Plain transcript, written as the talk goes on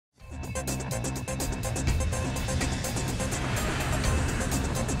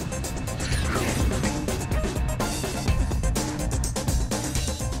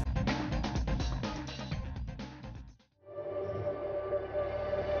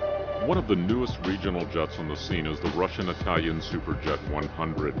One of the newest regional jets on the scene is the Russian-Italian Superjet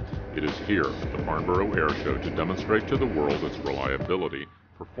 100. It is here at the Farnborough Air Show to demonstrate to the world its reliability,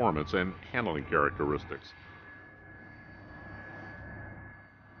 performance, and handling characteristics.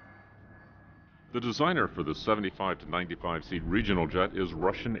 The designer for the 75 to 95 seat regional jet is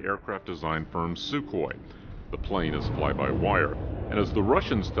Russian aircraft design firm Sukhoi. The plane is fly-by-wire, and as the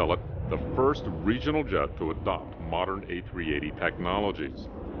Russians tell it, the first regional jet to adopt modern A380 technologies.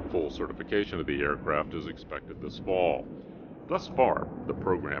 Full certification of the aircraft is expected this fall. Thus far, the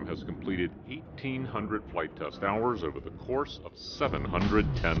program has completed 1,800 flight test hours over the course of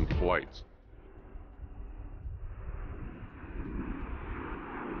 710 flights.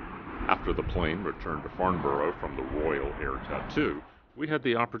 After the plane returned to Farnborough from the Royal Air Tattoo, we had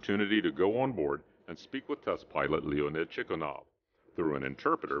the opportunity to go on board and speak with test pilot Leonid Chikonov. Through an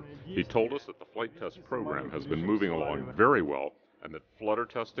interpreter, he told us that the flight test program has been moving along very well and that flutter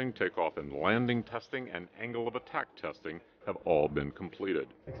testing, takeoff and landing testing, and angle of attack testing have all been completed.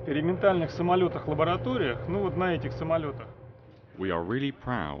 We are really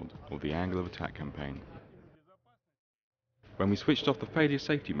proud of the angle of attack campaign. When we switched off the failure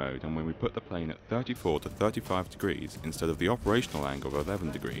safety mode and when we put the plane at 34 to 35 degrees instead of the operational angle of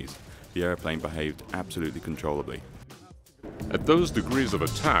 11 degrees, the airplane behaved absolutely controllably. At those degrees of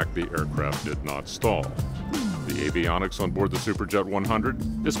attack, the aircraft did not stall. The avionics on board the Superjet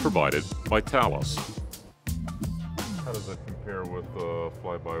 100 is provided by Thales. How does that compare with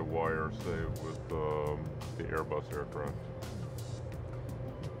fly-by-wire, say, with the Airbus aircraft?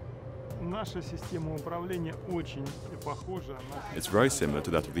 It's very similar to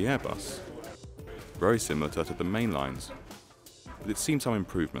that of the Airbus, very similar to that of the mainlines, but it's seen some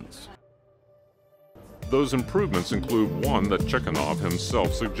improvements. Those improvements include one that Chikonov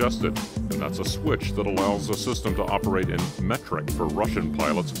himself suggested, and that's a switch that allows the system to operate in metric for Russian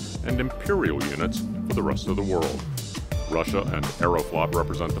pilots and imperial units for the rest of the world. Russia and Aeroflot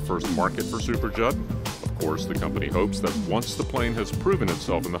represent the first market for Superjet. Of course, the company hopes that once the plane has proven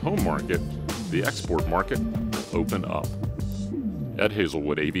itself in the home market, the export market will open up. Ed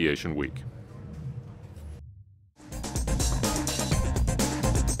Hazelwood, Aviation Week.